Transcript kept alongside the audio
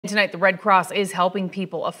Tonight, the Red Cross is helping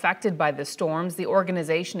people affected by the storms. The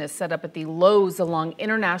organization is set up at the Lowe's along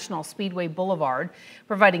International Speedway Boulevard,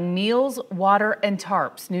 providing meals, water, and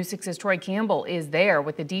tarps. News 6's Troy Campbell is there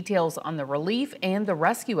with the details on the relief and the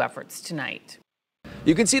rescue efforts tonight.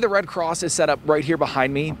 You can see the Red Cross is set up right here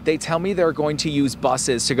behind me. They tell me they're going to use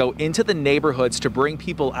buses to go into the neighborhoods to bring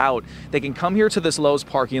people out. They can come here to this Lowe's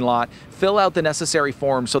parking lot, fill out the necessary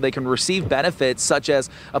forms so they can receive benefits such as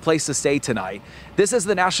a place to stay tonight. This, as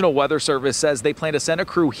the National Weather Service says, they plan to send a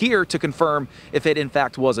crew here to confirm if it in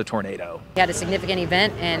fact was a tornado. We had a significant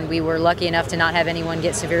event and we were lucky enough to not have anyone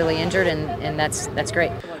get severely injured, and that's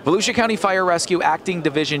great. Volusia County Fire Rescue Acting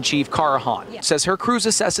Division Chief Cara Hahn says her crews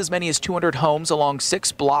assess as many as 200 homes along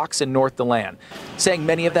 6 blocks in North DeLand, saying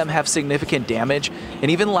many of them have significant damage and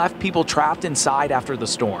even left people trapped inside after the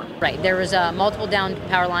storm. Right, there was multiple down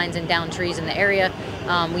power lines and down trees in the area.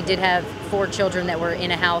 We did have 4 children that were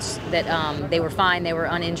in a house that they were fine, they were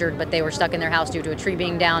uninjured, but they were stuck in their house due to a tree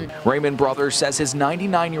being down. Raymond Brothers says his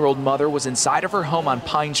 99-year-old mother was inside of her home on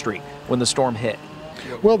Pine Street when the storm hit.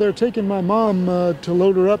 Well, they're taking my mom to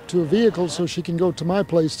load her up to a vehicle so she can go to my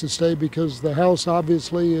place to stay because the house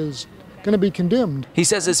obviously is going to be condemned. He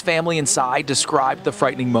says his family inside described the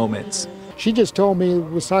frightening moments. She just told me,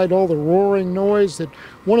 beside all the roaring noise, that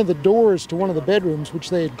one of the doors to one of the bedrooms,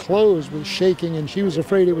 which they had closed, was shaking, and she was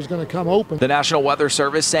afraid it was going to come open. The National Weather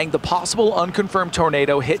Service saying the possible unconfirmed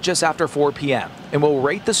tornado hit just after 4 p.m. and will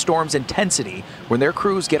rate the storm's intensity when their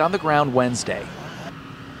crews get on the ground Wednesday.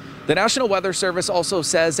 The National Weather Service also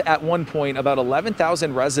says at one point about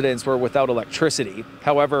 11,000 residents were without electricity.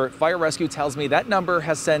 However, Fire Rescue tells me that number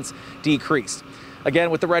has since decreased.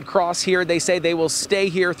 Again, with the Red Cross here, they say they will stay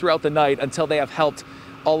here throughout the night until they have helped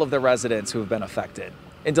all of the residents who have been affected.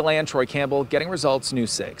 In DeLand, Troy Campbell, Getting Results,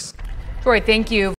 News 6. Troy, thank you.